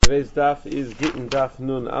Today's daf is Gittin daf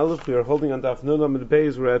nun aleph. We are holding on daf nun amid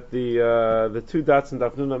beis. We're at the two dots in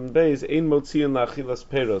daf nun amid beis. Ein motziin la'achilas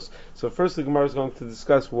Peiros. So first, the Gemara is going to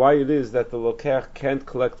discuss why it is that the lokech can't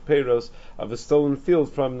collect Peiros of a stolen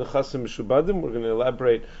field from nechasim Meshubadim. We're going to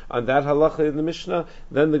elaborate on that halacha in the Mishnah.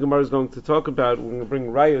 Then the Gemara is going to talk about, we're going to bring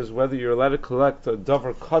rayas whether you're allowed to collect a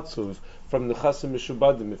davar katzuv from the Nechasim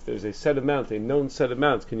Meshubadim. If there's a set amount, a known set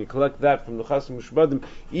amount, can you collect that from the Nechasim Meshubadim,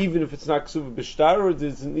 even if it's not Ksuva B'shtar, or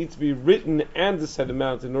does it need to be written and a set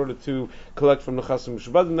amount in order to collect from the Nechasim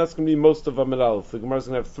Meshubadim? That's going to be most of Amud Aleph. The Gemara is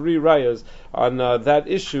going to have three rayas on that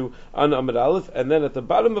issue on Amud Aleph, and then at the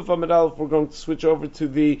bottom of Amud Aleph, we're going to switch over to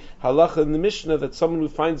the halacha in the Mishnah that someone who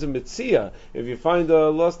finds a Metziah, if you find a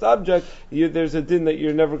lost object, there's a din that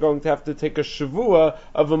you're never going to have to take a Shvua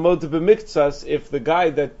of a Moed B'miktsas if the guy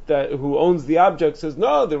who owns the object says,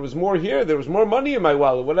 no, there was more here, there was more money in my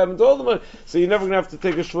wallet, what happened to all the money? So you're never going to have to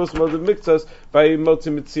take a Shvus Moed B'miktsas by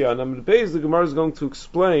Motzi Metziah. And Amud Beis, the Gemara is going to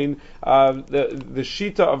explain the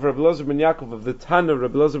Shita of Rabbi Elazar ben Yaakov, of the Tana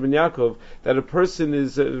Rabbi Elazar ben Yaakov, that a person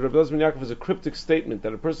is, Rabbi Elazar ben Yaakov is a cryptic statement,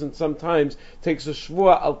 that a person sometimes takes a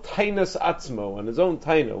Shvua al Tainas Atzmo, on his own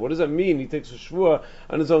Taina. What does that mean? He takes a Shvua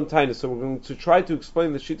on his own Taina. So we're going to try to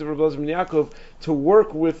explain the Shita of Rabbi Elazar ben Yaakov to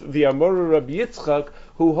work with the Amora Rabbi Yitzchak,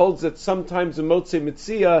 who holds that sometimes a Motzi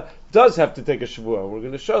Metziah does have to take a Shvua. We're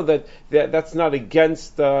going to show that that's not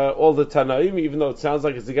against all the Tanaim, even though it sounds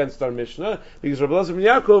like it's against our Mishnah, because Rabbi Elazar ben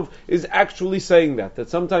Yaakov is actually saying that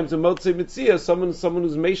sometimes a Motzi Metziah, someone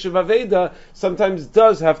who's Meshuv Aveda, sometimes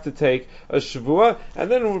does have to take a Shvua.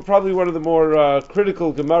 And then we're probably one of the more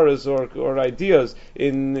critical Gemaras or ideas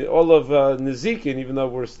in all of Nezikin, even though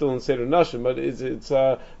we're still in Seder Nashim, but it's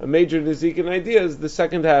a major Nezikin idea, is the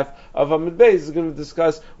second half of Amud Beis is going to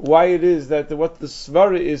discuss why it is that what the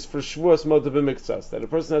svara is for Shvuas Moed B'miktsas, that a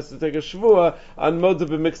person has to take a Shvua on Moed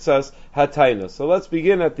B'miktsas Hatayna. So let's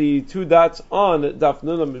begin at the two dots on Daf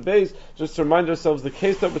Nun Amud Beis. Just to remind ourselves, the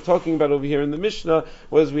case that we're talking about over here in the Mishnah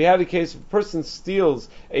was we had a case of a person steals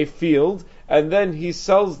a field and then he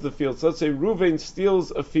sells the field. So let's say Reuven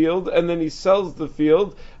steals a field and then he sells the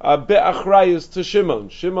field be'achrayus to Shimon.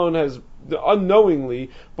 Shimon has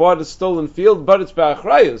unknowingly bought a stolen field, but it's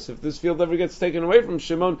be'achrayus. If this field ever gets taken away from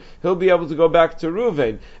Shimon, he'll be able to go back to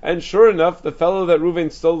Reuven. And sure enough, the fellow that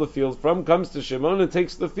Reuven stole the field from comes to Shimon and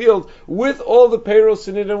takes the field with all the Peiros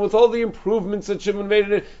in it and with all the improvements that Shimon made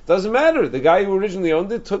in it. Doesn't matter. The guy who originally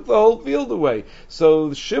owned it took the whole field away.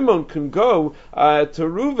 So Shimon can go to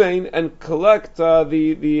Reuven and collect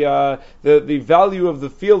the value of the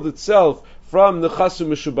field itself from the Nechasim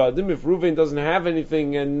Meshubadim. If Reuven doesn't have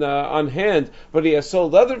anything on hand, but he has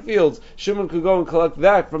sold other fields, Shimon could go and collect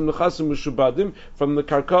that from the Nechasim Meshubadim, from the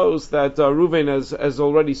karkaos that Reuven has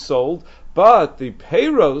already sold. But the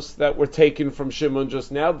Peiros that were taken from Shimon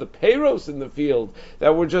just now, the Peiros in the field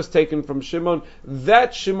that were just taken from Shimon,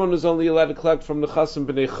 that Shimon is only allowed to collect from the Chasim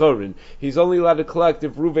B'nei Chorin. He's only allowed to collect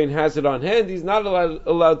if Reuven has it on hand. He's not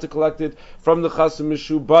allowed to collect it from the Chasim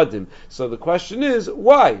Meshubadim. So the question is,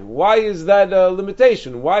 why? Why is that a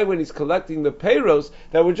limitation? Why, when he's collecting the Peiros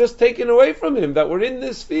that were just taken away from him, that were in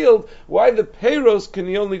this field, why the Peiros can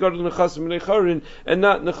he only go to the Chasim B'nei Chorin and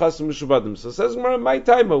not the Chasim Meshubadim? So says Gemara, my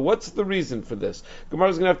timer, what's the reason for this? Gemara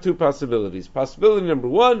is going to have two possibilities. Possibility number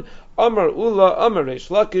one, Amar Ula, Amar Reish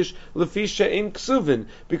Lakish, Lefisha in Ksuvin,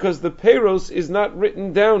 because the Peiros is not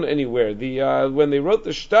written down anywhere. When they wrote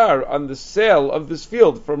the shtar on the sale of this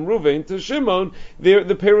field from Reuven to Shimon, the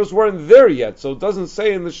Peiros weren't there yet. So it doesn't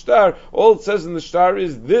say in the shtar, all it says in the shtar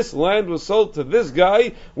is this land was sold to this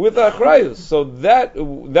guy with achrayus. So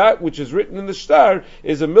that which is written in the shtar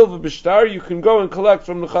is a milva b'shtar. You can go and collect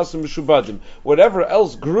from the Chasim Meshubadim. Whatever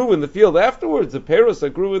else grew in the field afterwards, the Peiros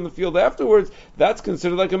that grew in the field afterwards, that's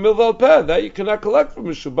considered like a milva al peh. That you cannot collect from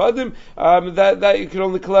Meshubadim. That you can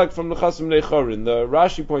only collect from the Chasim B'nei Chorin. The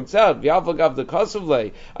Rashi points out, V'yavagav the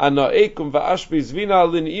kasavlei ana ekum va'ashpi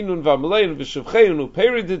zvina lin inun v'amalein v'shevchein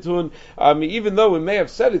u'periditun. Even though it may have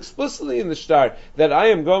said explicitly in the shtar that I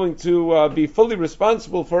am going to be fully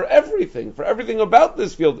responsible for everything about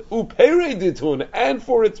this field, u'periditun, and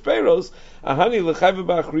for its Peiros,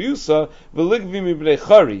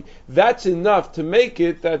 that's enough to make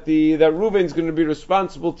it that Reuven's going to be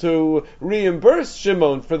responsible to reimburse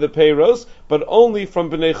Shimon for the Peiros, but only from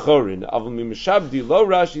Bnei Chorin. Avol Mishabdi, lo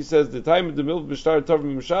Rashi says the time of the milv b'shtar tov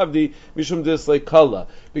Mishabdi mishum dislei kala,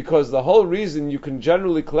 because the whole reason you can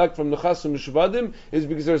generally collect from the Chasim Meshubadim is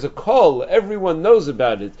because there's a call, everyone knows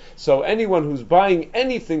about it. So anyone who's buying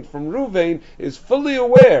anything from Reuven is fully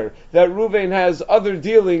aware that Reuven has other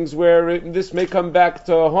dealings where this may come back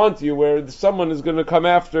to haunt you, where someone is going to come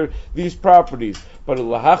after these properties. but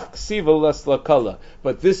lahach ksiva les lakala.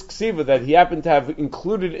 But this ksiva that he happened to have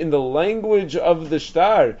included in the language of the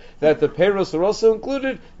shtar, that the Peiros are also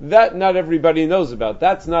included, that not everybody knows about.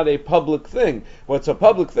 That's not a public thing. What's a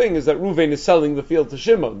public thing is that Reuven is selling the field to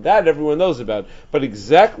Shimon. That everyone knows about. But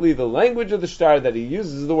exactly the language of the shtar that he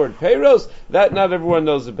uses the word Peiros, that not everyone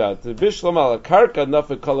knows about. The Bishlam ala karka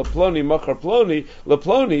nafik kalaploni machar ploni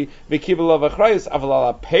laploni v'kibel avachrayis aval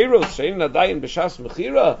ala Peiros shein nadayin b'shas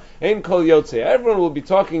mechira ein kol yotze. Everyone will be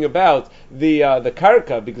talking about the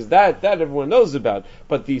karka because that everyone knows about.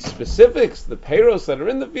 But the specifics, the Peiros that are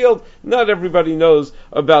in the field, not everybody knows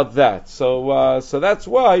about that. So that's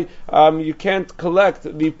why you can't collect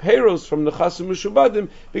the Peiros from the Chasim Meshubadim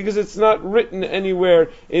because it's not written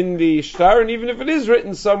anywhere in the shtar, and even if it is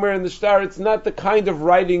written somewhere in the shtar, it's not the kind of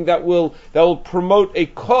writing that will promote a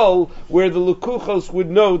kol where the lukuchos would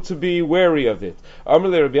know to be wary of it.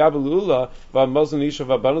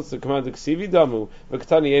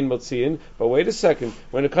 But wait a second,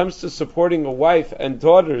 when it comes to supporting a wife and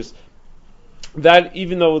daughters, that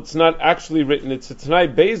even though it's not actually written, it's a Tanai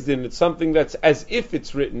Beis Din, it's something that's as if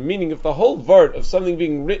it's written, meaning if the whole vart of something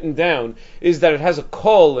being written down is that it has a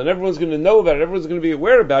call and everyone's going to know about it, everyone's going to be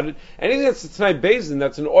aware about it, anything that's a Tanai Beis Din,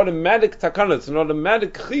 that's an automatic takana, it's an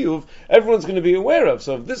automatic chiyuv, everyone's going to be aware of.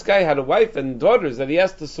 So if this guy had a wife and daughters that he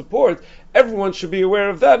has to support, everyone should be aware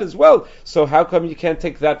of that as well. So how come you can't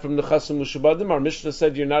take that from the Chasim Meshubadim? Our Mishnah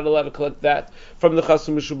said you're not allowed to collect that from the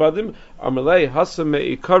Chasim Meshubadim. Amalei Hasam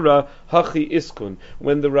Me'ikara Hachi Iskun.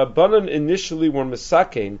 When the Rabbanan initially were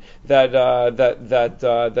misakein that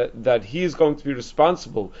he is going to be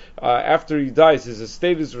responsible after he dies, his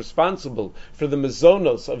estate is responsible for the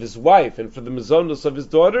mazonos of his wife and for the mazonos of his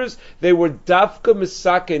daughters, they were dafka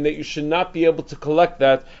misakein that you should not be able to collect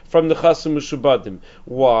that from the Chasim Meshubadim.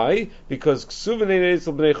 Why? Because ksuvin ein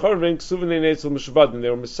etzel bnei chorin, ksuvin ein etzel meshubadim.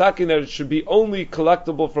 They were misakin that it should be only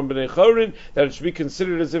collectible from bnei chorin, that it should be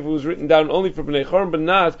considered as if it was written down only for bnei chorin, but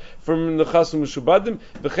not from the chasim meshubadim.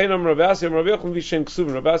 V'chein am Rabbi Asi am Rabbi Yochanan v'shem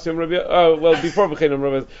ksuvin. Rabbi Asi am Rabbi. Before v'chein am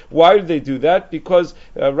Rabbi. Why did they do that? Because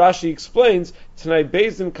Rashi explains. Tonight,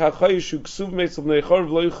 based in Kachayishu Ksuv Meitzel Bnei Chorin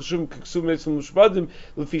V'lo Yichashum Ksuv Meitzel Meshubadim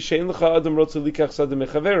L'fi Shein Lecha Adam Rotze Likach Sadem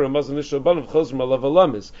Mechaver Mazon Nishabanav Chosm Alav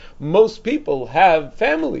Alamis. Most people have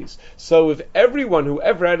families, so if everyone who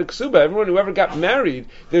ever had a ksuba, everyone who ever got married,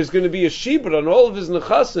 there's going to be a shibud on all of his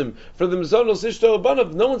nechasim for the Mazonos Ishto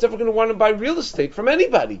Abanav. No one's ever going to want to buy real estate from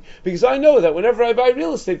anybody, because I know that whenever I buy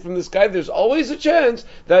real estate from this guy, there's always a chance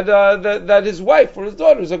that his wife or his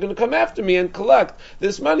daughters are going to come after me and collect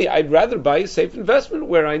this money. I'd rather buy a safe investment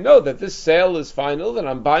where I know that this sale is final, that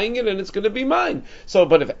I'm buying it and it's going to be mine. So,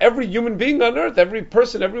 but if every human being on earth, every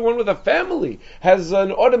person, everyone with a family has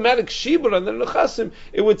an automatic shibud on their nechasim,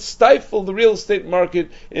 it would stifle the real estate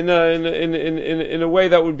market in a way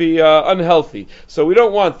that would be unhealthy. So we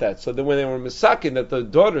don't want that. So then when they were misakin, that the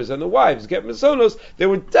daughters and the wives get mizonos, they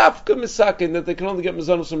were dafka misakin that they can only get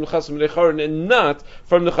mizonos from nechasim necharim and not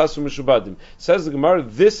from nechasim meshubadim. Says the Gemara,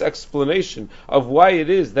 this explanation of why it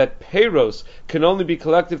is that Peiros can only be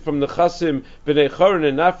collected from the Chasim b'nei Chorin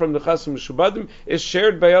and not from the Chasim Meshubadim is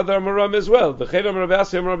shared by other Amoram as well. The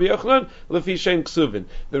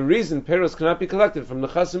reason Peiros cannot be collected from the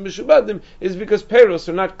Chasim Meshubadim is because Peiros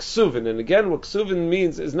are not ksuvin. And again, what ksuvin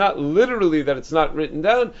means is not literally that it's not written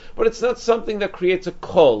down, but it's not something that creates a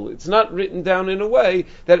kol. It's not written down in a way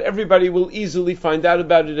that everybody will easily find out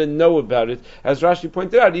about it and know about it. As Rashi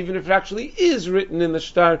pointed out, even if it actually is written in the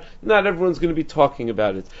shtar, not everyone's going to be talking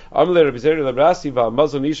about it.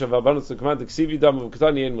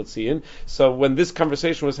 So when this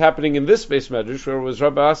conversation was happening in this base medrash, where it was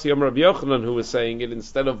Rabbi Asi Rabbi Yochanan who was saying it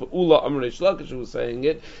instead of Ula Amr Reish Lakish who was saying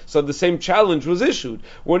it, so the same challenge was issued.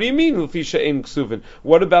 What do you mean Lefisha Ein Ksuvin?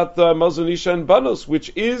 What about the Mazonisha and Banos,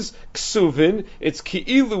 which is Ksuvin? It's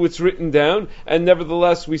Ki'ilu, it's written down, and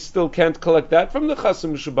nevertheless we still can't collect that from the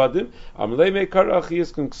Chasim Meshubadim.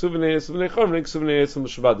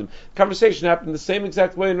 Conversation happened the same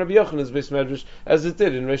exact way in Rabbi Yochanan's base medrash as it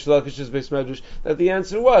did in Reish Lakish's base medrash. That the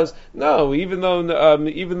answer was no. Even though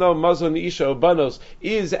Mazon Isha or Banos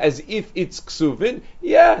is as if it's ksuvin,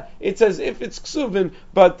 yeah, it's as if it's ksuvin,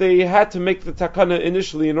 but they had to make the takana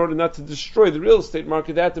initially in order not to destroy the real estate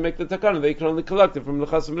market. They had to make the takana. They can only collect it from the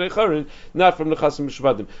Chasim Necharin, not from the Chasim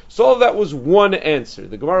Meshubadim. So all of that was one answer.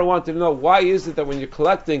 The Gemara wanted to know, why is it that when you're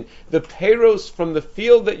collecting the Peiros from the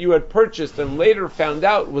field that you had purchased and later found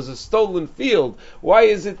out was a stolen field, why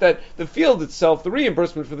is it that the field field itself, the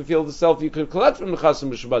reimbursement for the field itself, you could collect from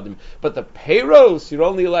Nechasim Meshubadim. But the Peiros, you're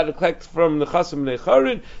only allowed to collect from Nechasim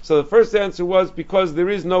Necharim. So the first answer was because there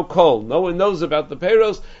is no kol. No one knows about the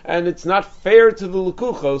Peiros, and it's not fair to the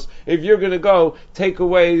Lekuchos if you're going to go take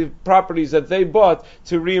away properties that they bought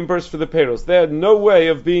to reimburse for the Peiros. They had no way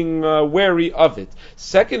of being wary of it.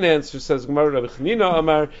 Second answer, says Gemara Rabbi Chanina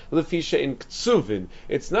Amar, Lefisha in Ktsuvin.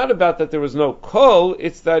 It's not about that there was no kol,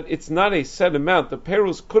 it's that it's not a set amount. The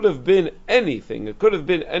Peiros could have been anything. It could have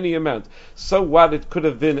been any amount. So what? It could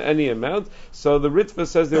have been any amount. So the Ritva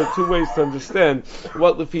says there are two ways to understand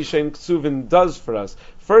what Lefisha in Ktsuvin does for us.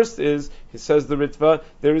 First is, he says the Ritva,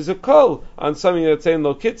 there is a kol on something that's saying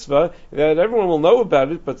lo kitzva, that everyone will know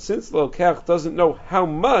about it, but since the lokach doesn't know how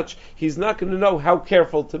much, he's not going to know how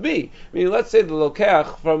careful to be. I mean, let's say the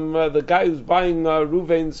lokach from the guy who's buying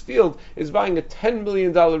Ruvain's field is buying a $10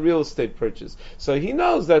 million real estate purchase. So he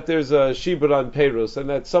knows that there's a shibud on Peiros, and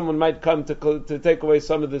that someone might come to take away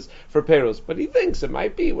some of this for Peiros. But he thinks it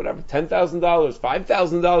might be, whatever, $10,000,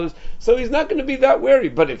 $5,000, so he's not going to be that wary.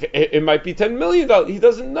 But if it might be $10 million, he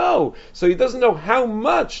doesn't know. So he doesn't know how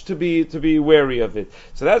much to be wary of it.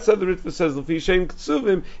 So that's how the Ritva says Lefi Shem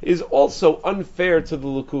Ktsuvim is also unfair to the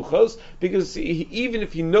Lekuchos, because even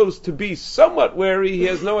if he knows to be somewhat wary, he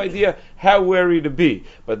has no idea how wary to be.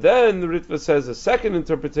 But then the Ritva says a second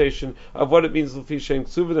interpretation of what it means Lefi Shem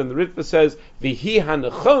Ktsuvim, and the Ritva says Vihi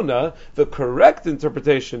Hanechona, the correct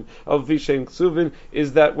interpretation of Lefi Shem Ktsuvim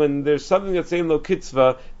is that when there's something that's in Lo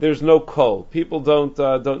Kitzva, there's no kol. People don't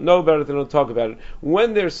know about it, they don't talk about it.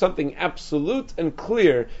 When there's something absolute and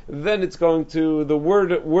clear, then it's going to, the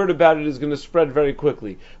word about it is going to spread very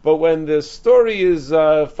quickly. But when the story is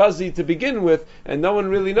fuzzy to begin with, and no one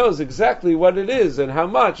really knows exactly what it is and how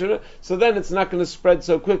much, so then it's not going to spread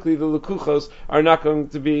so quickly. The Lekuchos are not going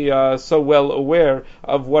to be so well aware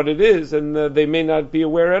of what it is, and they may not be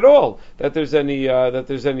aware at all that there's any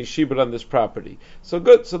shibud on this property. So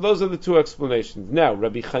good. So those are the two explanations. Now,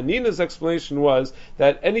 Rabbi Chanina's explanation was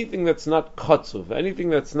that anything that's not kotzuv, anything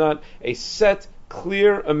that's not a set,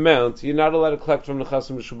 clear amount, you're not allowed to collect from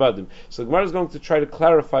Nechasim Meshubadim. So the Gemara is going to try to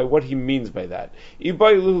clarify what he means by that.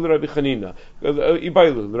 Ibaylu Rabbi Chanina.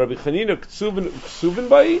 Ibaylu Rabbi Chanina Ksuvin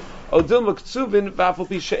bai, or Dilma Ksuvin v'afal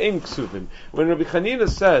pi she'em Ksuvin. When Rabbi Chanina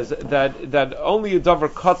says that only a davar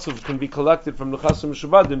katzuv can be collected from Nechasim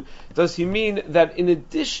Meshubadim, does he mean that in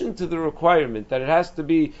addition to the requirement that it has to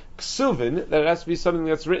be Ksuvin, that it has to be something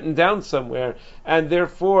that's written down somewhere, and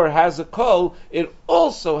therefore has a kol, it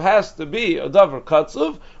also has to be a davar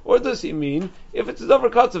katzuv? Or does he mean, if it's a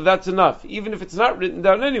davar katzuv, that's enough? Even if it's not written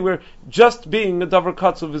down anywhere, just being a davar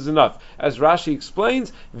katzuv is enough. As Rashi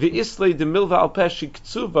explains, v'islei de milva al peshi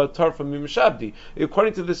ktsuva tarfa mimishabdi.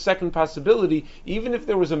 According to this second possibility, even if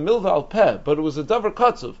there was a milva al peh, but it was a davar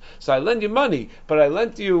katzuv, so I lend you money, but I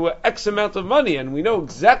lent you X amount of money, and we know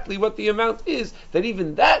exactly what the amount is, that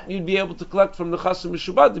even that you'd be able to collect from the Nechasim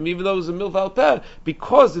Meshubadim, even though it was a milva al peh,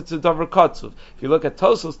 because it's a davar katzuv. If you look at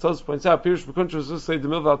Tosos points out, Peiros b'kuntra v'islei de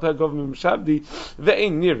milva al peh gov mimishabdi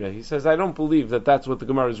ve'ein nira. He says, I don't believe that that's what the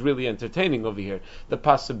Gemara is really entertaining over here. The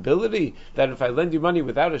possibility that if I lend you money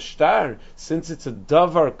without a shtar, since it's a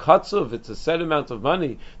davar katzuv, it's a set amount of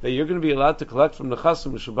money, that you're going to be allowed to collect from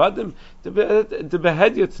Nechasim Meshubadim, the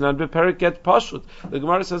behedyatznan beperik get pashut. The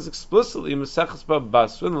Gemara says explicitly in Maseches Bava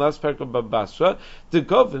Basra, in the last parak of Bava Basra, the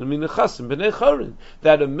govin min Nechasim b'nei Chorin,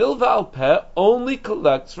 that a milva al peh only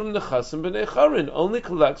collects from Nechasim b'nei Chorin, only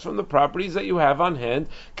collects from the properties that you have on hand,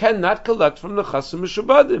 cannot collect from Nechasim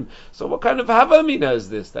Meshubadim. So what kind of havamina is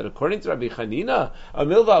this? That according to Rabbi Chanina, a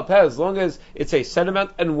milva al peh, as long as it's a set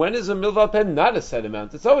amount, and when is a milva al peh not a set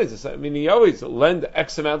amount? It's always a set. I mean, you always lend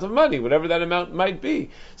X amount of money, whatever that amount might be.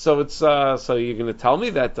 So it's so you're going to tell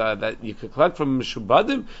me that you could collect from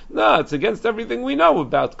Meshubadim? No, it's against everything we know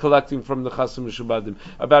about collecting from Nechasim Meshubadim,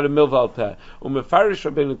 about a milva al peh. Umefarish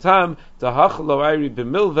Rabbeinu Tam tahach lo ayri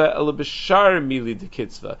b'milva ela b'shar mili de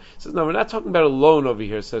kitzva. Says no, we're not talking about a loan over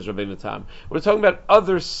here, says Rabbeinu Tam. We're talking about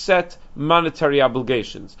other set monetary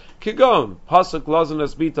obligations. Kigon, pasuk lazon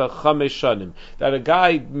asbita chamesh shanim, that a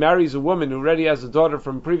guy marries a woman who already has a daughter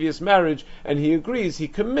from previous marriage, and he agrees, he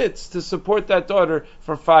commits to support that daughter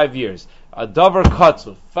for 5 years. A davar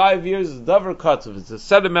katzuv. 5 years is a davar katzuv. It's a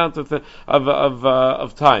set amount of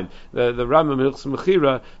time. The Rambam in Hilchos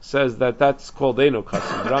Mechira says that that's called Eino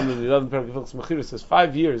katzuv. The Rambam in the 11th parak of Hilchos Mechira says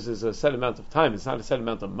 5 years is a set amount of time. It's not a set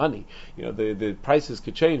amount of money. You know, the prices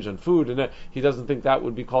could change on food, and he doesn't think that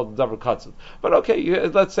would be called davar katzuv. But okay,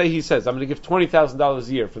 let's say he says, I'm going to give $20,000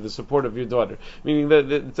 a year for the support of your daughter. Meaning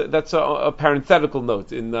that's a parenthetical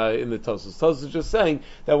note in the Tosos. Tosos is just saying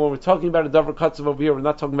that when we're talking about a davar katzuv over here, we're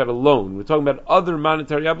not talking about a loan. We're talking about other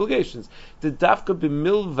monetary obligations. The dafka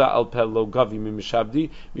b'milva al peh lo gavi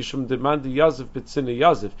mishabdi mishum demand yazif b'tzina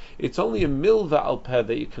yazif. It's only a milva al peh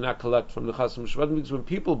that you cannot collect from the chasam Meshubadim, because when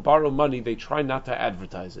people borrow money, they try not to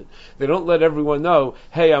advertise it. They don't let everyone know,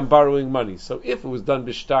 hey, I'm borrowing money. So if it was done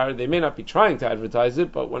bishtar, they may not be trying to advertise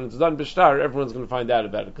it, but when it's done bishtar, everyone's going to find out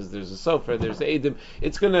about it, because there's a sofer, there's a edim.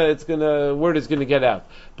 Word is going to get out.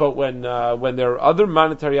 But when there are other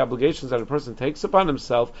monetary obligations that a person takes upon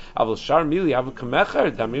himself, but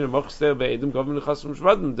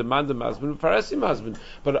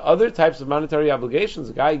other types of monetary obligations,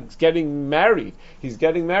 a guy is getting married, he's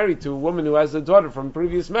getting married to a woman who has a daughter from a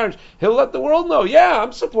previous marriage, he'll let the world know, yeah,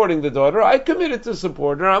 I'm supporting the daughter, I committed to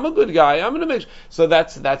support her, I'm a good guy, I'm going to make sure. So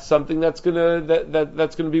that's something that's going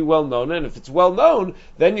to be well known, and if it's well known,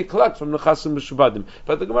 then you collect from the chasam Meshubadim.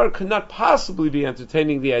 But the Gemara could not possibly be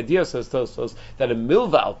entertaining the idea, says Tosfos, that a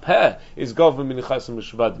milva al peh is governed min chasam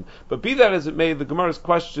Meshubadim. But be that as it may, the Gemara's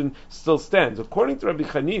question still stands. According to Rabbi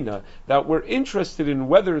Chanina, that we're interested in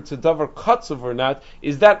whether it's a davar katzav or not.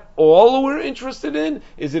 Is that all we're interested in?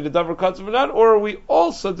 Is it a davar katzav or not? Or are we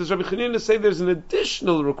also, does Rabbi Chanina say there's an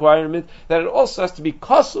additional requirement that it also has to be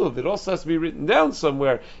katzav, it also has to be written down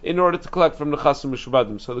somewhere in order to collect from the chasam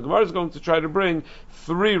Meshubadim? So the Gemara is going to try to bring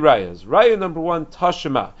three rayas. Raya number one,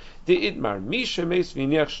 Tashema. The Itmar, Misha Meis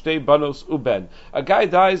V'Iniach Shtei Banos Uben. A guy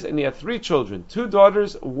dies and he had 3 children, 2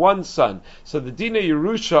 daughters, 1 son. So the Dina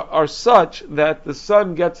Yerusha are such that the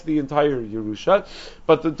son gets the entire Yerusha,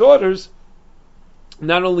 but the daughters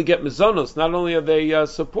not only get mezonos, not only are they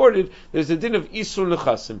supported, there's a din of isur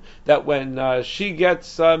nechasim, that when she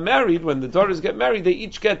gets married, when the daughters get married, they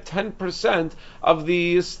each get 10% of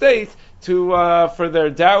the estate for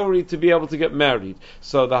their dowry to be able to get married.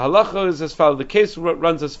 So the halacha is as follows. The case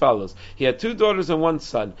runs as follows. He had 2 daughters and 1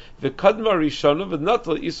 son. The kadma rishona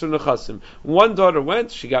v'natal isur nechasim. One daughter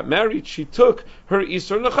went, she got married, she took her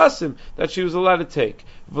isur nechasim that she was allowed to take.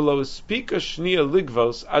 V'lo espika shnia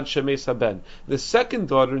ligvos ad shemes haben. The second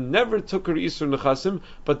daughter never took her isur nechasim,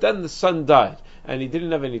 but then the son died, and he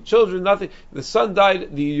didn't have any children, nothing. The son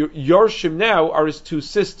died. The Yorshim now are his 2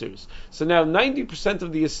 sisters. So now 90%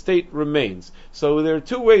 of the estate remains. So there are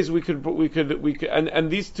 2 ways we could, and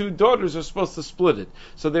these 2 daughters are supposed to split it.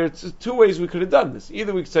 So there are 2 ways we could have done this.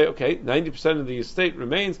 Either we could say, okay, 90% of the estate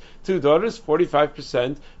remains, 2 daughters,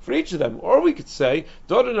 45% for each of them. Or we could say,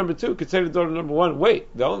 daughter number 2 could say to daughter number 1, wait,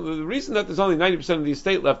 the reason that there's only 90% of the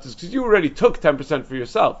estate left is because you already took 10% for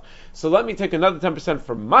yourself. So let me take another 10%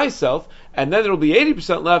 for myself, and then there'll be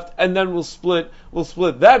 80% left, and then we'll split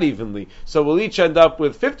that evenly. So we'll each end up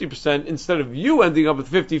with 50% instead of you ending up with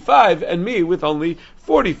 55 and me with only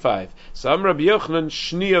 45. So I'm Rabbi Yochanan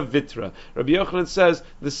Shnia Vitra. Rabbi Yochanan says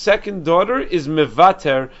the second daughter is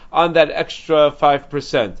mevater on that extra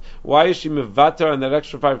 5%. Why is she mevater on that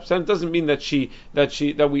extra 5%? It doesn't mean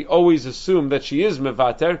that we always assume that she is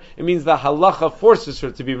mevater. It means the halacha forces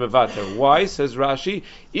her to be mevater. Why? Says Rashi,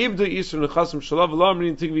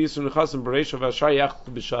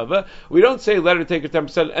 we don't say let her take her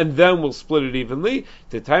 10% and then we'll split it evenly.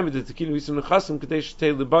 The time of the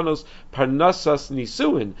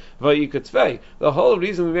the whole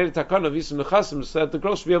reason we made a takana of Yisur Nechasim is so that the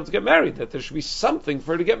girl should be able to get married, that there should be something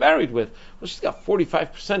for her to get married with. Well, she's got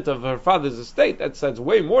 45% of her father's estate. That's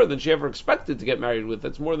way more than she ever expected to get married with.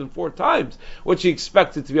 That's more than 4 times what she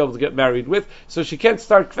expected to be able to get married with. So she can't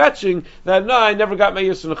start kvetching that, no, I never got my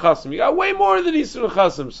Yisur Nechasim. You got way more than Yisur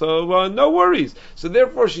Nechasim, so no worries. So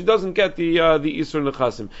therefore she doesn't get the Yisur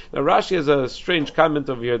Nechasim. Now Rashi has a strange comment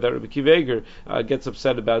over here that Rabbi Kiva Eger gets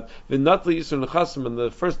upset about. V'natli Yisur Nechasim, and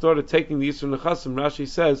the first daughter taking the Yisur Nechasim, Rashi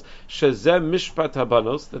says, Shezeh Mishpat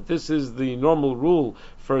Habanos, that this is the normal rule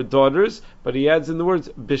for daughters, but he adds in the words,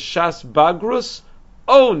 Bishas Bagrus,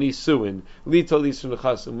 O Nisuin, Litol Yisur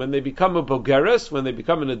Nechasim. When they become a bogeres, when they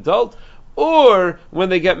become an adult, or when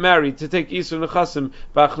they get married, to take Yisur Nechasim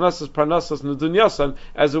ba'achnasas parnasas nedunyasan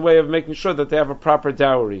as a way of making sure that they have a proper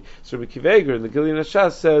dowry. So Rabbi Kiva Eger in the Gilyon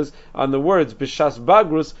Hashas says on the words b'shas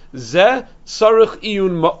bagrus zeh tzarich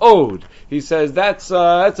iyun ma'od. He says that's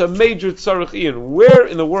a major tzarich iyun. Where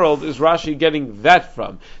in the world is Rashi getting that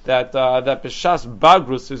from? That b'shas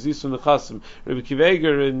bagrus is Yisur Nechasim. Rabbi Kiva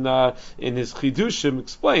Eger in his Chidushim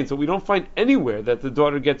explains that we don't find anywhere that the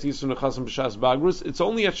daughter gets Yisur Nechasim b'shas bagrus. It's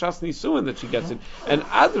only at Shas Nisuin that she gets it. And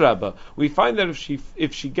Adraba, we find that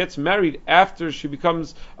if she gets married after she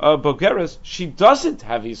becomes bogeres, she doesn't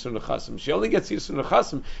have Yisur Nechasim. She only gets Yisur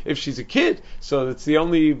Nechasim if she's a kid. So that's the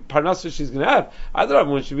only parnasa she's going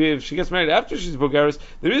going to have. If she gets married after she's bogeres,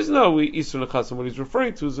 there is no isur nechasim. What he's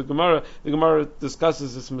referring to is the Gemara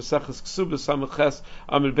discusses this Maseches Ksubah Samach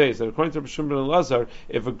Amid Beis, that according to Rabbi Shimon ben Elazar,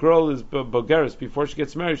 if a girl is bogeres before she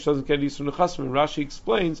gets married, she doesn't get isur nechasim. And Rashi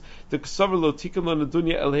explains the Ksavar lo tikkun lo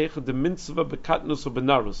nedunya el heicha de mitzvah bekatnus or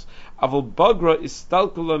benarus aval bagra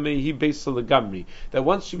istalkula mehi beisa legamri, that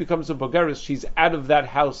once she becomes a bogeres, she's out of that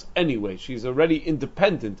house anyway. She's already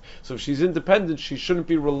independent. So if she's independent, she shouldn't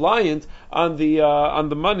be reliant on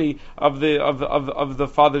the money of the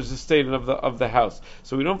father's estate and of the house.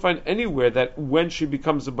 So we don't find anywhere that when she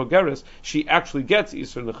becomes a bogeres, she actually gets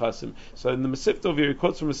isur nechasim. So in the Masifta over here, he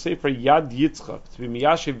quotes from a sefer Yad Yitzchak to be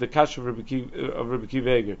miyashiv the kash of Rabbi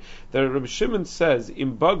Kiva Eger, that Rabbi Shimon says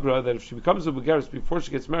in Bagra that if she becomes a bogeres before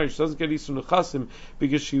she gets married, she doesn't get isur nechasim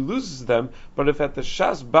because she loses them. But if at the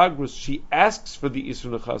Shas Bagros she asks for the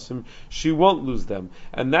isur nechasim, she won't lose them,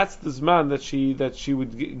 and that's the zman that she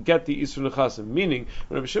would get the isur nechasim. Meaning,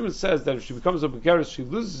 when Rabbi Shimon says that if she becomes a bogeres, she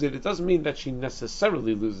loses it, it doesn't mean that she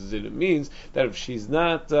necessarily loses it. It means that if she's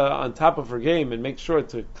not on top of her game and makes sure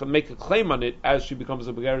to make a claim on it as she becomes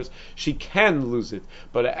a bogeres, she can lose it.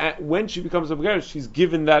 But when she becomes a bogeres, she's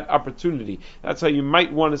given that opportunity. That's how you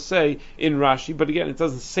might want to say in Rashi. But again, it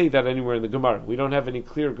doesn't say that anywhere in the Gemara. We don't have any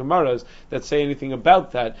clear Gemaras that say anything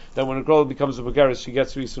about that when a girl becomes a bogeres, she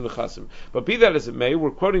gets isur nechasim. But be that as it may,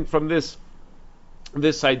 we're quoting from this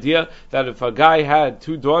idea that if a guy had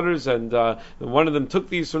two daughters and one of them took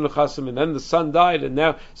the isur nechasim and then the son died, and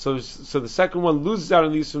now so the second one loses out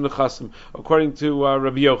on the isur nechasim, according to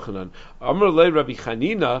Rabbi Yochanan. Amar le Rabbi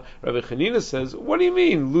Chanina says, what do you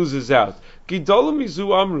mean loses out? Gidolim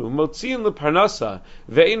mizu amru motziin leparnasa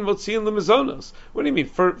ve'in motziin lemizonos. What do you mean?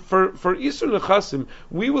 For isur nechasim,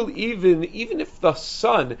 we will even if the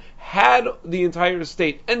son had the entire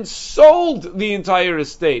estate and sold the entire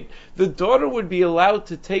estate, the daughter would be allowed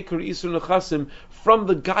to take her isur nechasim from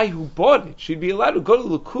the guy who bought it. She'd be allowed to go to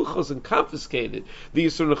Lekuchos and confiscate it, the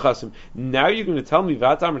isur nechasim. Now you're going to tell me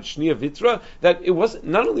Vatam and Shnia Vitra that it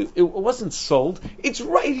wasn't sold. It's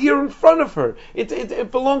right here in front of her.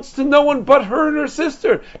 It belongs to no one but her and her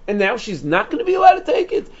sister, and now she's not going to be allowed to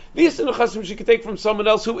take it. The isur nechasim she could take from someone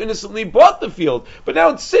else who innocently bought the field, but now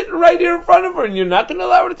it's sitting right here in front of her, and you're not going to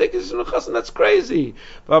allow her to take isur nechasim. That's crazy.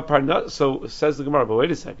 So says the Gemara. But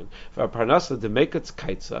wait a second. Now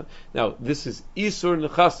this is isur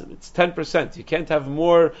nechasim. It's 10%. You can't have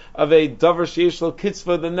more of a davar sheish lo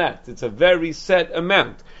kitzvah than that. It's a very set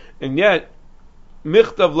amount, and yet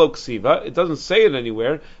michtav lo ksiva, it doesn't say it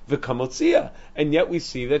anywhere, v'kamotzia, and yet we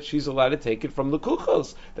see that she's allowed to take it from the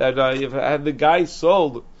kuchos. That had the guy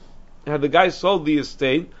sold the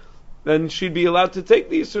estate, then she'd be allowed to take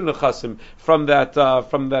the isur nechasim from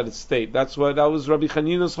that estate. That was Rabbi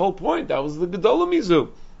Chanina's whole point. That was the gedolah mizu,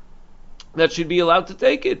 that she'd be allowed to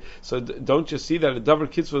take it. So don't you see that a davar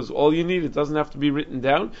kitzvah is all you need? It doesn't have to be written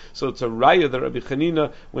down. So it's a raya that Rabbi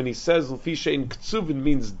Chanina, when he says l'fisha in ktsuvin,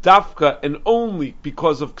 means dafka and only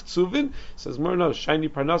because of ktsuvin, says more no shiny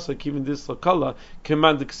parnasa kivin dis lakala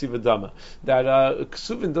keman de ksivadama. That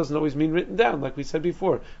ktsuvin doesn't always mean written down, like we said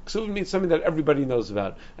before. Ktsuvin means something that everybody knows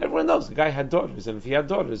about. Everyone knows the guy had daughters, and if he had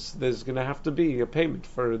daughters, there's going to have to be a payment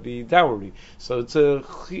for the dowry. So it's a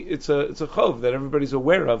chov that everybody's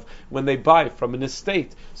aware of when they buy from an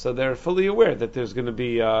estate, so they're fully aware that there's going to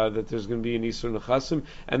be an isur nechasim,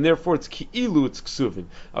 and therefore it's ki'ilu, it's ksuvin.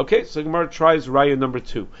 Okay, so Gemara tries raya number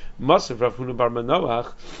 2. Masav Rav Huna bar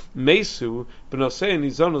Manoach mesu b'nosei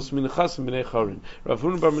nizonos min nechasim b'nei chorin. Rav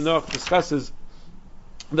Huna bar Manoach discusses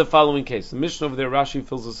the following case. The Mishnah over there, Rashi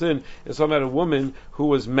fills us in, is talking about a woman who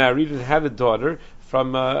was married and had a daughter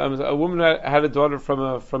from a woman had a daughter from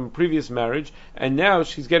a previous marriage, and now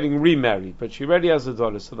she's getting remarried, but she already has a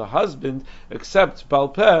daughter. So the husband accepts Baal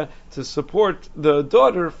Peh to support the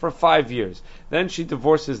daughter for 5 years. Then she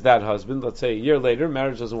divorces that husband. Let's say a year later,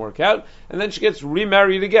 marriage doesn't work out, and then she gets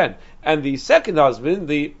remarried again. And the second husband,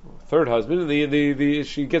 the third husband,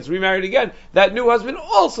 she gets remarried again. That new husband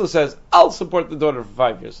also says, "I'll support the daughter for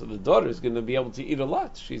 5 years." So the daughter is going to be able to eat a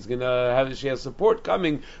lot. She has support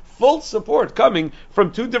coming, full support coming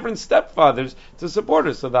from two different stepfathers to support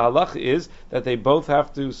her. So the halach is that they both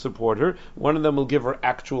have to support her. One of them will give her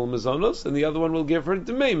actual mizonos, and the other one will give her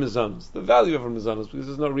demei mizonos, the value of her mizonos, because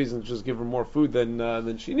there's no reason to just give her more food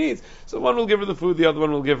than she needs. So one will give her the food, the other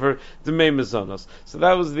one will give her demei mizonos. So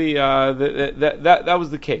that was that was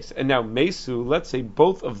the case. And now Mesu, let's say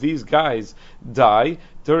both of these guys die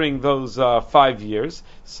during those 5 years.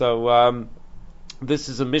 So This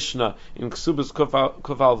is a Mishnah in Ksubas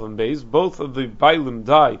Kufal and Beis. Both of the Bailim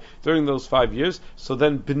die during those 5 years. So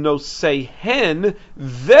then Bnoseihen,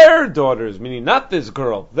 their daughters, meaning not this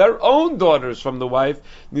girl, their own daughters from the wife,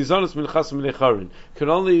 Nizonos min Nechasim Necharin, can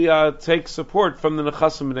only take support from the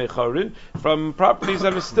Nechasim Necharin, from properties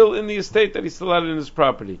that are still in the estate that he still had in his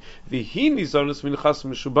property. The Hi Nizonos min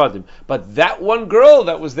Nechasim Meshubadim. But that one girl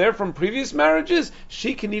that was there from previous marriages,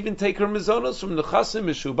 she can even take her Mizonos from Nechasim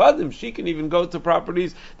Meshubadim. She can even go to properties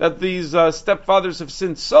that these stepfathers have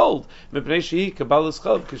since sold, because she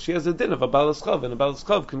has a din of a balas chav, and a balas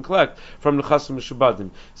chav can collect from nechasim meshubadim.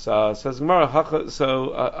 So says Gemara,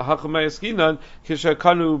 hachamayaskinan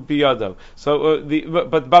kishakanu biyado. So,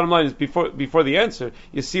 but the bottom line is before the answer,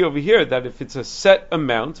 you see over here that if it's a set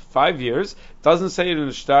amount, 5 years, doesn't say it in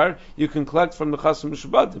the shtar, you can collect from the chasim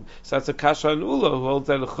meshubadim. So that's a kasha and ula who holds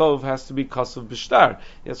that a chov has to be kasav b'shtar.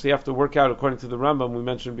 Yes, we have to work out according to the Rambam we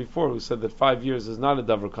mentioned before, who said that 5 years is not a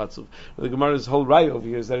davar katsuv. The Gemara's whole raya over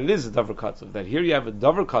here is that it is a davar katsuv. That here you have a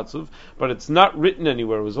davar katsuv, but it's not written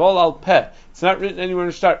anywhere. It was all al peh. It's not written anywhere in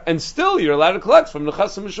the shtar, and still you're allowed to collect from the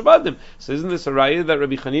chasim meshubadim. So isn't this a raya that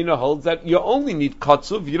Rabbi Chanina holds that you only need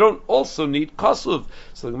katsuv, you don't also need kasuv?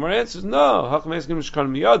 So the Gemara answers no.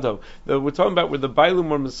 We're talking about where the Bailim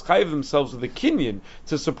were mischayiv themselves with a kinyan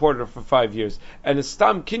to support her for 5 years, and a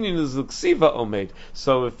stam kinyan is the ksiva omeid.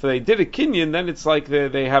 So if they did a kinyan, then it's like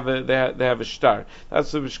they have a shtar.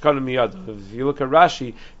 That's the mishkan miyado. If you look at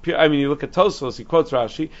Rashi, you look at Tosfos, he quotes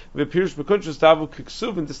Rashi, the Peiros b'kuntrus davu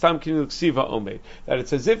kiksuv and the stam kinyan ksiva omeid. That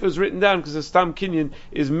it's as if it was written down because the stam kinyan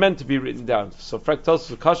is meant to be written down. So frak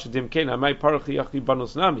Tosfos kasha dim kena mai parachi yachi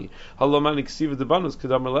banos nami halomani ksiva de banos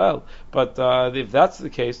kedam elel. But if that's the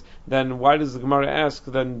case, then why does the Gemara ask?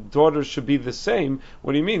 Then daughters should be the same.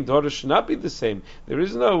 What do you mean? Daughters should not be the same. There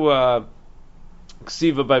is no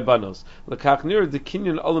ksiva by banos. Lekach nir the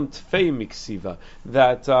kinyan olam tfei miksiva.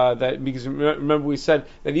 That because remember we said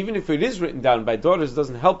that even if it is written down by daughters, it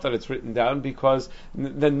doesn't help that it's written down, because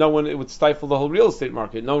then it would stifle the whole real estate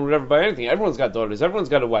market. No one would ever buy anything. Everyone's got daughters. Everyone's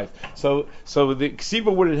got a wife. So the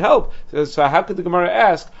ksiva wouldn't help. So how could the Gemara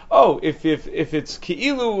ask? Oh, if it's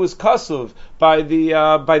ki'ilu was kasuv by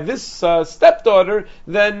this stepdaughter,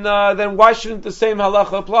 then why shouldn't the same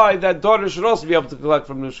halacha apply that daughters should also be able to collect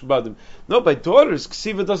from Meshubadim? No, by daughters,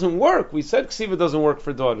 ksiva doesn't work. We said ksiva doesn't work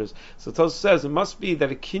for daughters. So Tosfos says it must be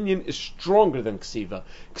that a kinyan is stronger than ksiva.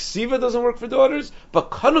 Ksiva doesn't work for daughters, but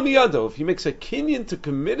kanu miyado, if he makes a kinyan to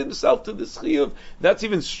commit himself to this chiyuv, that's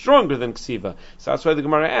even stronger than ksiva. So that's why the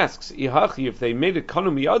Gemara asks, ihachi, if they made it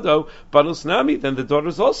kanu miyado, banos nami, then the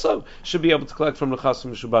daughters also should be able to collect from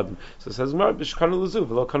nechasim meshubadim. So it says Gemara, b'shkanu lezu,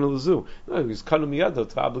 v'lo kanu lezu. No, he was kanu miyado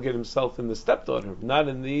to obligate himself in the stepdaughter, not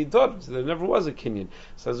in the daughters. There never was a kinyan.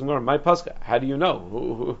 Says Gemara, my pascha, how do you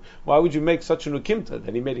know? Why would you make such an ukimta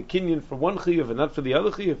that he made a kinyan for one chiyuv and not for the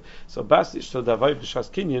other chiyuv? So basish to davai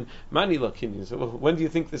b'shas kinyan, mani la kinyan. So when do you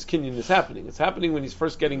think this kinyan is happening? It's happening when he's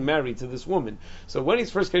first getting married to this woman. So when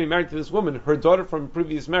he's first getting married to this woman, her daughter from a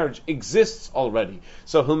previous marriage exists already.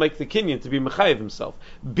 So he'll make the kinyan to be mechayev himself.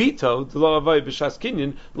 Bito d'lo avai b'shas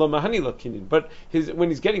kinyan lo mahani la kinyan. But when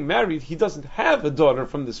he's getting married, he doesn't have a daughter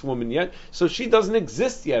from this woman yet, so she doesn't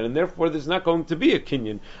exist yet, and therefore there's not going to be a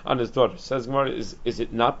kinyan on his daughter. Says Gemara, is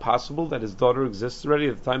it not possible that his daughter exists already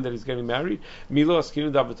at the time that he's getting married?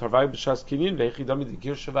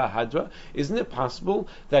 Isn't it possible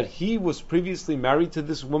that he was previously married to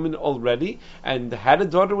this woman already and had a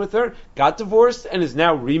daughter with her, got divorced, and is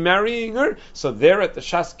now remarrying her? So there at the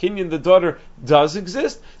Shas Kinyan, the daughter does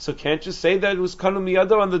exist. So can't you say that it was Kanu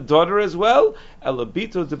Miyado on the daughter as well? No,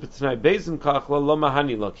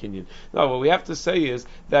 what we have to say is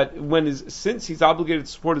that since he's obligated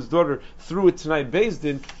to support his daughter through a Tanai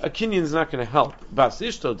Bezdin, a kinyan is not going to help. Bas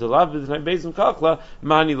Ishto, delav v'Tanai Bezdin kachla,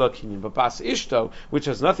 mani la kinyan. But Bas Ishto, which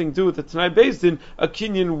has nothing to do with the Tanai Bezdin, a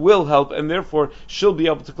kinyan will help, and therefore she'll be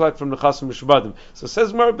able to collect from the Chasim Meshubadim. So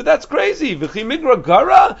says Mar, but that's crazy. V'chi migra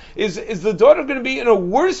gara, is the daughter going to be in a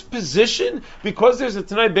worse position because there's a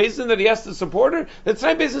Tanai Bezdin that he has to support her? The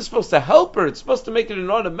Tanai Bezdin is supposed to help her. It's supposed to make it an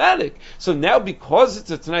automatic. So now because it's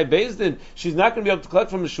a Tanai Bezdin, she's not going to be able to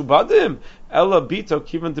collect from the Meshubadim. Ella bito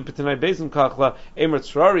kivan to Tanai Bezdin kachla emer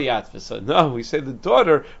tzrari atvisa. No, we say the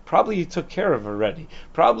daughter probably he took care of already.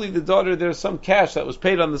 Probably the daughter, there's some cash that was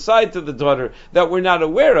paid on the side to the daughter that we're not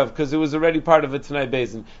aware of because it was already part of a Tanai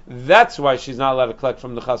Bezdin. That's why she's not allowed to collect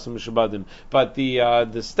from the Chasim Meshubadim. But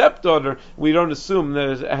the stepdaughter, we don't assume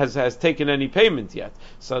has taken any payment yet.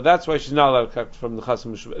 So that's why she's not allowed to collect from the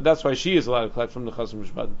Chasim Meshubadim. That's why she is allowed to collect from the Chasim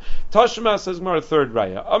Meshubadim. Tashma says more a third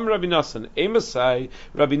raya. Rabbi Nassan. Emasai,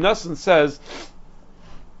 Rabbi Nassan says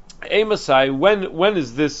Amasai, when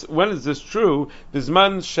is this true?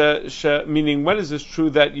 Bisman meaning when is this true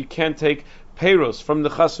that you can't take Peiros from the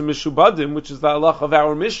Chasim Meshubadim, which is the halach of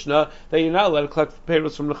our Mishnah, that you're not allowed to collect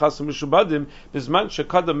Peiros from the Chasim Meshubadim, Bisman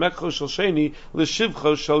Shekada Mekcho Shel Sheni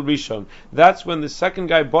L'Shivcho Shel Rishon. That's when the second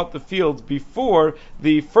guy bought the field before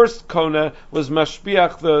the first Kona was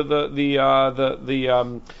mashbiach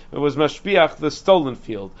was mashbiach the stolen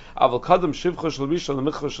field. Aval Kadam Shivcho Shel Rishon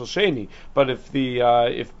L'Mekcho Shel Sheni. But if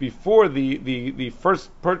before the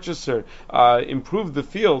first purchaser improved the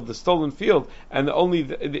field, the stolen field, and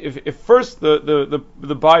if first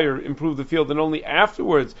the buyer improved the field, and only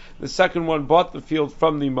afterwards the second one bought the field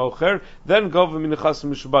from the mocher, then gova min chasim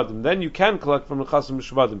mishubadim. Then you can collect from the chasim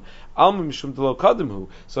mishubadim. Alma mishum delo kadimhu.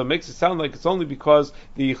 So it makes it sound like it's only because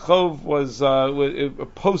the chov was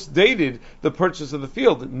post-dated the purchase of the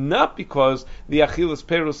field, not because the achilas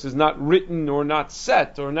peiros is not written or not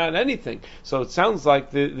set or not anything. So it sounds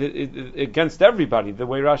like against everybody, the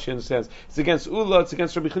way Rashi understands. It's against Ula, it's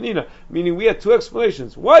against Rabbi Chanina. Meaning we had two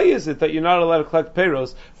explanations. Why is it that you're not allowed to collect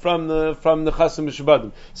Peiros from the Chasim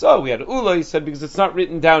Meshubadim? So we had Ula, he said, because it's not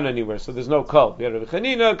written down anywhere, so there's no kol. We had Rabbi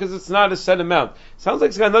Chanina, because it's not a set amount. Sounds like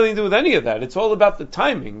it's got nothing to do with any of that. It's all about the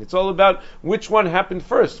timing. It's all about which one happened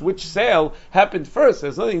first, which sale happened first. It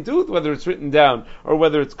has nothing to do with whether it's written down or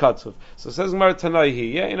whether it's katzuf. So it says Gemara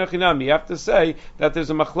Tanaihi, you have to say that there's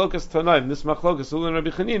a machlokas Tanaim. This machlokas Ula and Rabbi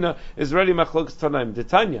Chanina is already machlokas Tanaim.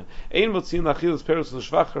 Detanya, ein motzin lachilas Peiros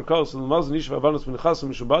l'shvach karkos l'mazon ishva abanos min chasim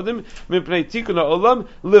mishubadim mipnei tikun ha'olam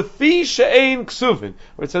lefi she'ein ksuvin,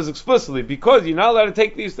 where it says explicitly, because you're not allowed to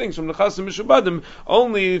take these things from the chasim mishubadim,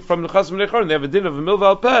 only from the chasim nechar, they have a din of a milva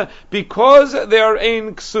al peh, because they are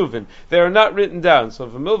ein ksuvin, they are not written down. So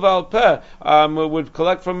if a milva al peh would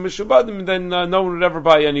collect from mishubadim, then no one would ever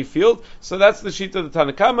buy any field. So that's the sheet of the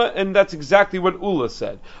Tanakama, and that's exactly what Ula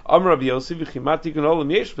said. Amar Rabbi Yossi v'chima tikun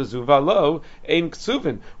ha'olam yesh bezu v'alo ein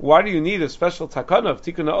ksuvin. Why do you need a special takana of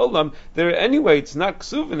tikun ha'olam? There anyway, it's not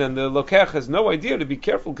ksuvin, and the lokech has no idea to be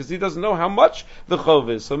careful because he doesn't know how much the chov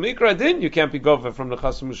is. So mikra din, you can't be gova from the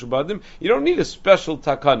chasim mishubadim. You don't need a special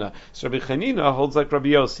takana. So Rabbi Chanina holds like Rabbi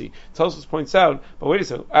Yossi. Tosfos points out, but wait a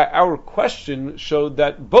second, our question showed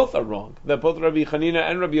that both are wrong, that both Rabbi Chanina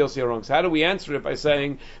and Rabbi Yossi are wrong. So how do we answer it? By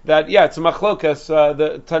saying that, yeah, it's a machlokas,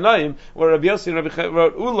 the Tanaim, where Rabbi Yossi and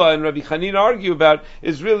Rabbi Ula and Rabbi Chanina argue about,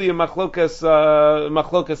 is really a machlokas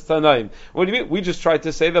Tanaim. What do you mean? We just tried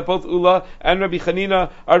to say that both Ula and Rabbi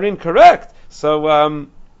Chanina are incorrect.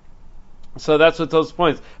 So that's what those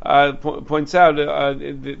points points out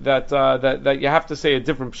that you have to say a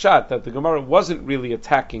different pshat, that the Gemara wasn't really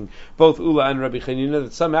attacking both Ula and Rabbi Chanina,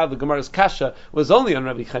 that somehow the Gemara's kasha was only on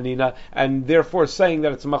Rabbi Chanina, and therefore saying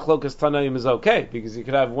that it's a machlokas Tanaim is okay, because you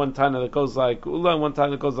could have one Tana that goes like Ula and one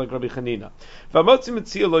Tana that goes like Rabbi Chanina.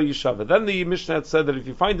 Metziah lo yishava. Then the Mishnah had said that if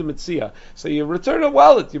you find a Metziah, so you return a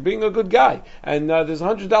wallet, you're being a good guy, and there's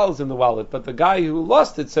 $100 in the wallet, but the guy who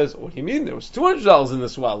lost it says, what do you mean? There was $200 in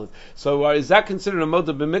this wallet. So is that considered a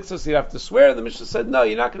moda b'mitzvah? So you have to swear? The Mishnah said, no,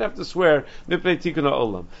 you're not going to have to swear. Mipnei tikun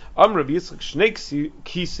ha'olam. Rabbi Yitzchak shnei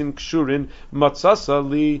kisin kshurin matzasa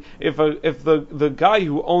li. If the guy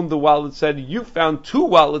who owned the wallet said, you found two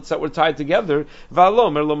wallets that were tied together,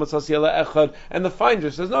 v'alo mer lo matzasi ela echad, and the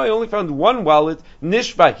finder says, no, I only found one wallet,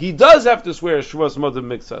 nishba. He does have to swear shvuas moda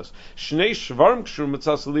b'mitzvah. Shnei shvarim kshur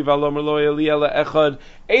matzasa li v'alo mer lo eli ela echad,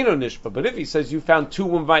 eino nishba. But if he says, you found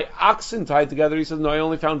two of my oxen tied together, he says, no, I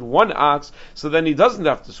only found one ox, so then he doesn't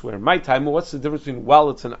have to swear. My time, what's the difference between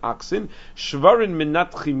wallets and oxen? Shvarin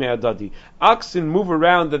minatchi me'adadi. Oxen move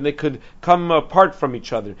around and they could come apart from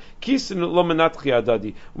each other. Kisin lo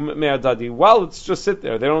minatchi me'adadi. Wallets just sit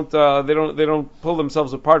there. They don't pull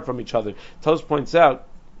themselves apart from each other. Tos points out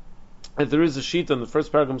that there is a sheet on the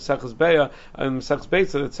first paragraph of Mesechus Beya and Mesechus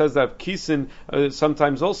Beitza that says that kisin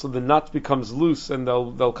sometimes also the knot becomes loose and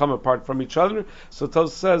they'll come apart from each other. So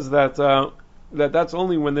Tos says that that's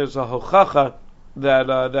only when there's a hochacha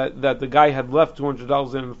that the guy had left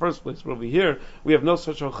 $200 in the first place. But over here we have no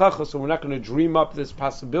such hochacha, so we're not going to dream up this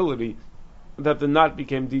possibility that the knot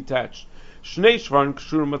became detached. Shnei shvarim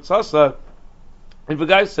kshur matzasa. If a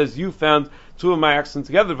guy says, you found two of my oxen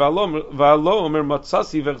together,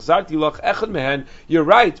 you're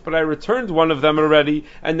right, but I returned one of them already,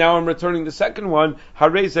 and now I'm returning the second one,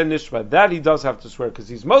 that he does have to swear, because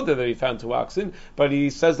he's moda that he found two oxen, but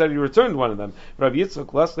he says that he returned one of them. Rabbi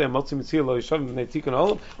Yitzchak,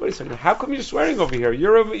 wait a second, how come you're swearing over here?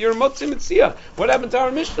 You're a motzi Metziah. What happened to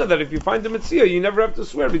our Mishnah that if you find a Metziah, you never have to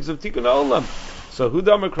swear because of Tikkun Ha'olam? So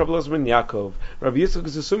Hudam and Rabbi Elazar ben Yaakov. Rabbi Yitzchak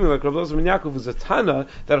is assuming like Rabbi Elazar ben Yaakov is a Tana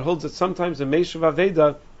that holds that sometimes a Meshuv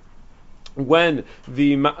Aveda when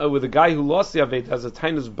with the guy who lost the Aved has a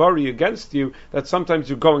tainus bari against you, that sometimes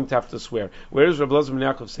you're going to have to swear. Where does Rabbi Elazar ben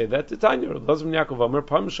Yaakov say that? The Tanya, Rabbi Elazar ben Yaakov Omer,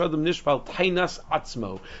 Pam Shadam Nishpal Tainas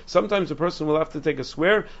Atzmo. Sometimes a person will have to take a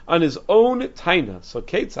swear on his own taina. So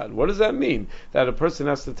Ketzad, what does that mean? That a person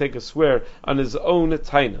has to take a swear on his own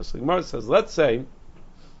taina. So the Gemara says, let's say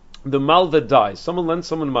the malva dies. Someone lends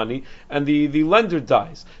someone money, and the lender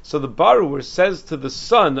dies. So the borrower says to the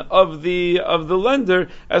son of the lender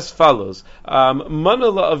as follows: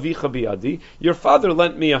 Manala avicha biadi. Your father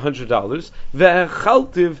lent me $100.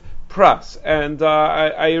 Ve'echaltiv pras, and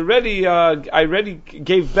I already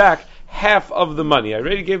gave back half of the money. I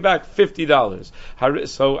already gave back $50.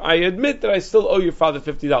 So I admit that I still owe your father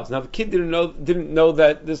 $50. Now the kid didn't know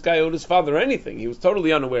that this guy owed his father anything. He was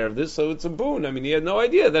totally unaware of this, so it's a boon. I mean, he had no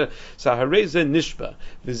idea that. So hareze nishba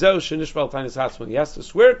v'zeu shenishba l'tainis hatzman. He has to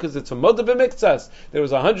swear because it's a moda b'miktzas. There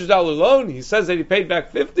was a $100 loan. He says that he paid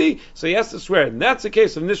back $50, so he has to swear, and that's a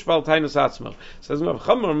case of nishba l'tainis hatzman. Says Rav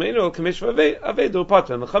Chamor Meinu k'meshuv aveda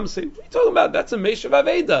upatra. And the Chum say, what are you talking about? That's a meshuv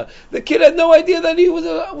aveda. The kid had no idea that he was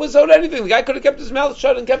owed anything. The guy could have kept his mouth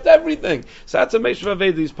shut and kept everything. So that's a Meshuv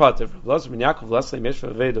Aveda, he's Pater. Rav Elazar ben Yaakov, lastly,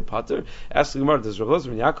 Meshuv Aveda Pater. Ask the Gemara, does Rav Elazar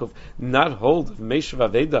ben Yaakov not hold of Meshuv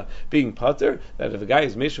Aveda being Pater? That if a guy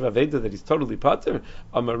is Meshuv Aveda, that he's totally Pater?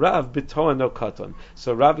 Amarav b'toa no katan.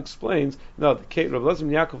 So Rav explains, no, Rav Elazar ben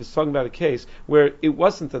Yaakov is talking about a case where it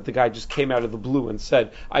wasn't that the guy just came out of the blue and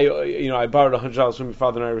said, I borrowed $100 from your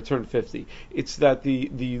father and I returned $50. It's that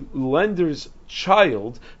the lender's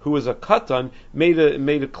child, who was a katan, made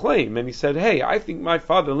a claim, and he said, hey, I think my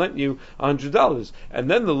father lent you $100, and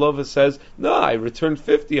then the lova says, no, I returned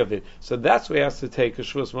 50 of it. So that's why he has to take a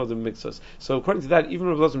shvuas modem mixus. So according to that, even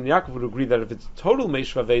Rav Elazar ben Yaakov would agree that if it's total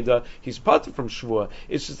meishuv aveda, he's patur from shvua.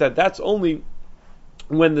 It's just that's only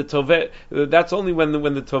when the tovei, that's only when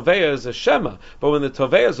the tovei is a shema, but when the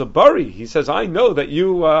tovei is a bari, he says, I know that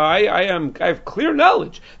you, I have clear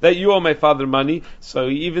knowledge that you owe my father money. So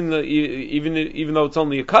even though it's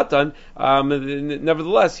only a katan,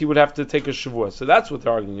 nevertheless he would have to take a shavua. So that's what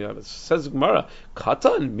they're arguing about. It says Gemara,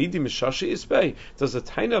 katan midi mishashi ispei. Does a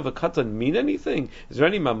taina of a katan mean anything? Is there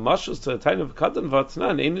any mamashos to a taina of a katan?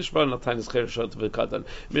 Vatnan einishba na tainas chereshot of a katan.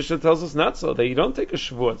 Mishnah tells us not so, that you don't take a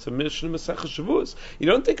shavua. It's a Mishnah Masechah Shavuos. You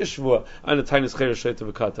don't take a shvua on a tainis chereshot of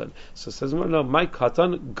a katan. So it says, no, my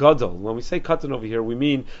katan gadol. When we say katan over here, we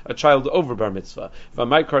mean a child over bar mitzvah.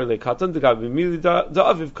 My karle katan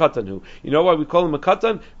da'aviv katanu. You know why we call him a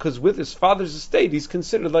katan? Because with his father's estate, he's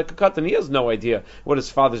considered like a katan. He has no idea what his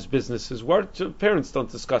father's businesses were. Parents don't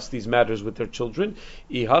discuss these matters with their children.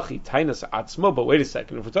 Ihachi tainas atzmo. But wait a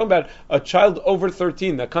second. If we're talking about a child over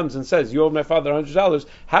 13 that comes and says, you owe my father $100,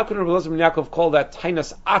 how can Rabbi Elazar ben Yaakov call that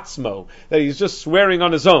tainas atzmo? That he's just swearing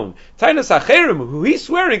on his own. Tainas acherim, who he's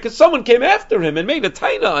swearing because someone came after him and made a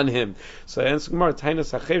taina on him. So answer Gemara,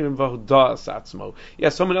 tainas acherim v'hudas atzmo. Yeah,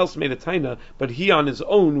 someone else made a taina, but he on his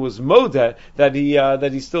own was moda that he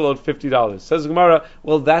still owed $50. Says Gemara,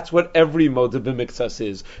 well, that's what every moda b'miktsas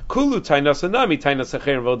is. Kulu tainas anami tainas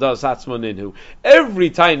acherim v'hudas atzmo ninhu. Every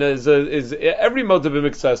taina is every moda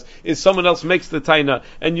b'miktsas is someone else makes the taina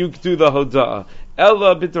and you do the hodah.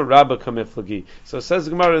 Ella bita rabba kamiflagi. So says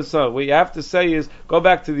Gemara. So what you have to say is go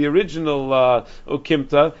back to the original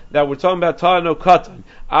ukimta that we're talking about ta'ano katan.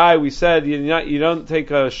 We said you don't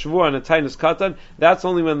take a shvur on a tainus katan. That's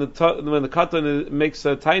only when the katan makes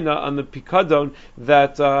a taina on the pikadon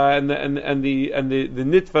that and the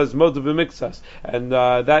nitva is modav b'miktsas, and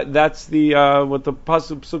that's the what the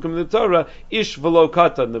psukim in the Torah ish v'lo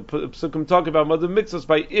katan. The psukim talk about modav b'miktsas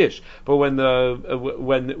by ish, but when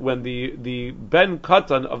the ben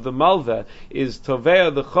katan of the malva is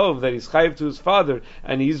tovea the chov that he's chayiv to his father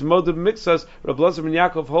and he's modav b'miktsas, Rabbi Elazar ben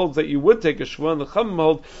Yaakov holds that you would take a shvur, and the Chum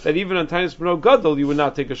hold that even on Tainis B'no Gadol you would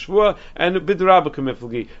not take a shvua, and bidrabba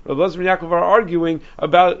kamiflagi. Rabbi Elazar ben Yaakov are arguing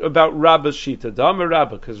about Rabba's shita. Dama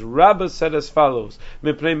Rabba, because Rabba said as follows: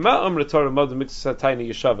 Mipnei ma amra Torah moda b'miktsas taina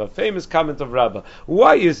yeshava. Famous comment of Rabba.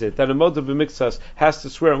 Why is it that a moda b'miktsas has to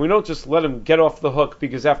swear, and we don't just let him get off the hook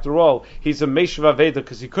because after all he's a meishuv aveda,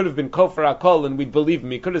 because he could have been kofar akol and we'd believe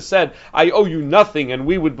him. He could have said I owe you nothing and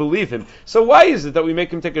we would believe him. So why is it that we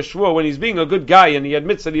make him take a shvua when he's being a good guy and he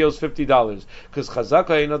admits that he owes $50? Because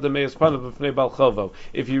chazaka.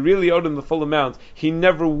 If he really owed him the full amount, he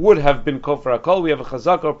never would have been kofar akol. We have a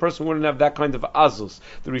chazaka, a person wouldn't have that kind of azus.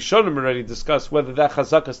 The Rishonim already discussed whether that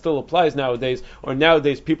chazaka still applies nowadays, or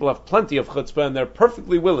nowadays people have plenty of chutzpah and they're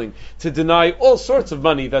perfectly willing to deny all sorts of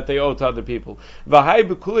money that they owe to other people. So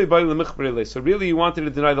really he wanted to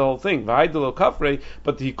deny the whole thing,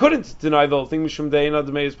 but he couldn't deny the whole thing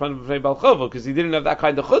because he didn't have that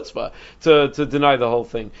kind of chutzpah to deny the whole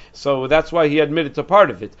thing. So that's why he admitted to part part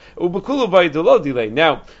of it.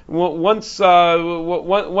 Now, once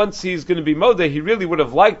he's going to be modeh, he really would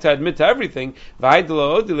have liked to admit to everything.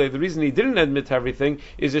 The reason he didn't admit to everything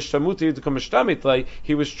is he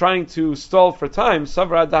was trying to stall for time.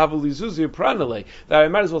 That I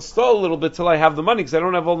might as well stall a little bit till I have the money because I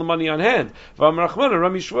don't have all the money on hand. So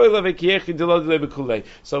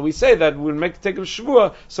we say that we'll take him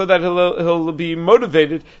Shvua so that he'll be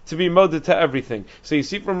motivated to be modeh to everything. So you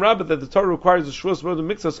see from Rabbah that the Torah requires the Shvuas modeh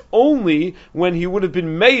mixas only when he would have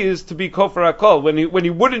been meiz to be kofar hakol, when he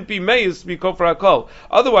wouldn't be meiz to be kofar hakol.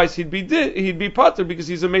 Otherwise he'd be pater because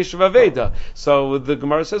he's a Meshuv Aveda. So the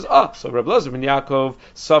Gemara says, so Reb Elazar ben Yaakov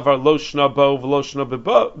savar lo shna bo v'lo shna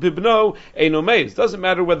bibno eino meiz. Doesn't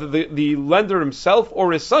matter whether the lender himself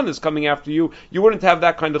or his son is coming after you, you wouldn't have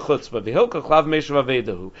that kind of chutzpah. V'hilka chlav Meshuv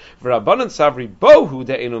Avedahu. V'rabbanan savri bohu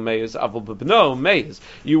de eino meiz avol bibno meiz.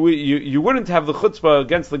 You wouldn't have the chutzpah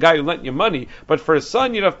against the guy who lent you money, but for his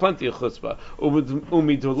son you'd have plenty of chutzpah.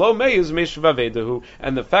 Umidulo meiz Meshuv Avedahu.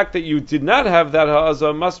 And the fact that you did not have that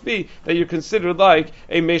ha'azah must be that you're considered like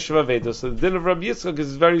a Meshuv Avedah. So the din of Rabbi Yitzchak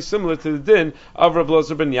is very similar to the din of Reb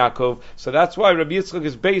Elazar ben Yaakov. So that's why Rabbi Yitzchak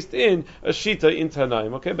is based in a shita in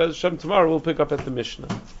Tanaim. Okay, but Hashem, tomorrow we'll pick up at the Mishnah.